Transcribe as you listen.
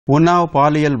உன்னாவ்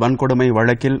பாலியல் வன்கொடுமை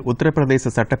வழக்கில் உத்தரப்பிரதேச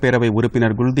சட்டப்பேரவை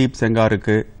உறுப்பினர் குல்தீப்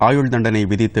செங்காருக்கு ஆயுள் தண்டனை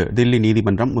விதித்து தில்லி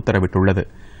நீதிமன்றம் உத்தரவிட்டுள்ளது.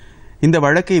 இந்த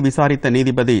வழக்கை விசாரித்த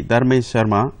நீதிபதி தர்மேஷ்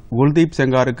சர்மா குல்தீப்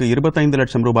செங்காருக்கு 25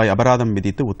 லட்சம் ரூபாய் அபராதம்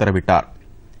விதித்து உத்தரவிட்டார்.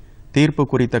 தீர்ப்பு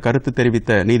குறித்த கருத்து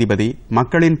தெரிவித்த நீதிபதி,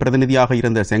 மக்களின் பிரதிநிதியாக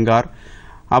இருந்த செங்கார்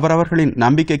அவரவர்களின்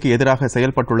நம்பிக்கைக்கு எதிராக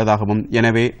செயல்பட்டுள்ளதாகவும்,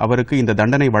 எனவே அவருக்கு இந்த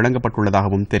தண்டனை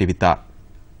வழங்கப்பட்டுள்ளதாகவும் தெரிவித்தார்.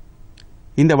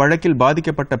 இந்த வழக்கில்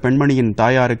பாதிக்கப்பட்ட பெண்மணியின்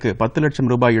தாயாருக்கு 10 லட்சம்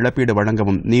ரூபாய் இழப்பீடு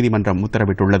வழங்கவும் நீதிமன்றம்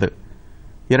உத்தரவிட்டுள்ளது.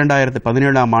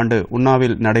 2017ஆம் ஆண்டு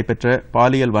உன்னாவில் நடைபெற்ற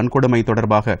பாலியல் வன்கொடுமை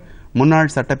தொடர்பாக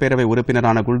முன்னாள் சட்டப்பேரவை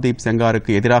உறுப்பினரான குல்தீப்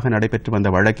செங்காருக்கு எதிராக நடைபெற்று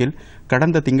வந்த வழக்கில்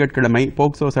கடந்த திங்கட்கிழமை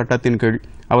போக்சோ சட்டத்தின் கீழ்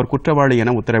அவர் குற்றவாளி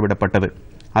என உத்தரவிடப்பட்டது.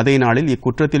 அதே நாளில்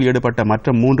இக்குற்றத்தில் ஈடுபட்ட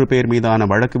மற்ற 3 பேர் மீதான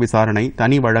வழக்கு விசாரணை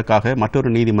தனி வழக்காக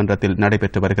மற்றொரு நீதிமன்றத்தில்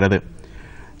நடைபெற்று வருகிறது.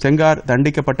 செங்கார்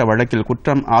தண்டிக்கப்பட்ட வழக்கில்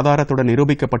குற்றம் ஆதாரத்துடன்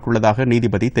நிரூபிக்கப்பட்டுள்ளதாக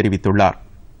நீதிபதி தெரிவித்துள்ளார்.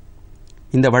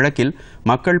 இந்த வழக்கில்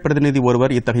மக்கள் பிரதிநிதி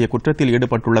ஒருவர் இத்தகைய குற்றத்தில்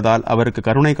ஈடுபட்டுள்ளதால் அவருக்கு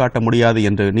கருணை காட்ட முடியாது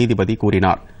என்று நீதிபதி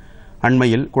கூறினார்.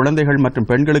 அண்மையில் குழந்தைகள் மற்றும்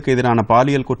பெண்களுக்கு எதிரான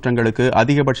பாலியல் குற்றங்களுக்கு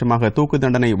அதிகபட்சமாக தூக்கு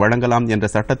தண்டனை வழங்கலாம் என்ற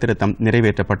சட்ட திருத்தம்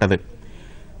நிறைவேற்றப்பட்டது.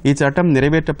 இச்சட்டம்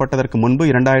நிறைவேற்றப்பட்டதற்கு முன்பு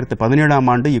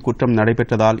 2017ஆம் ஆண்டு இக்குற்றம்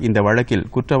நடைபெற்றதால் இந்த வழக்கில்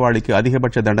குற்றவாளிக்கு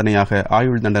அதிகபட்ச தண்டனையாக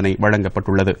ஆயுள் தண்டனை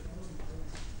வழங்கப்பட்டுள்ளது.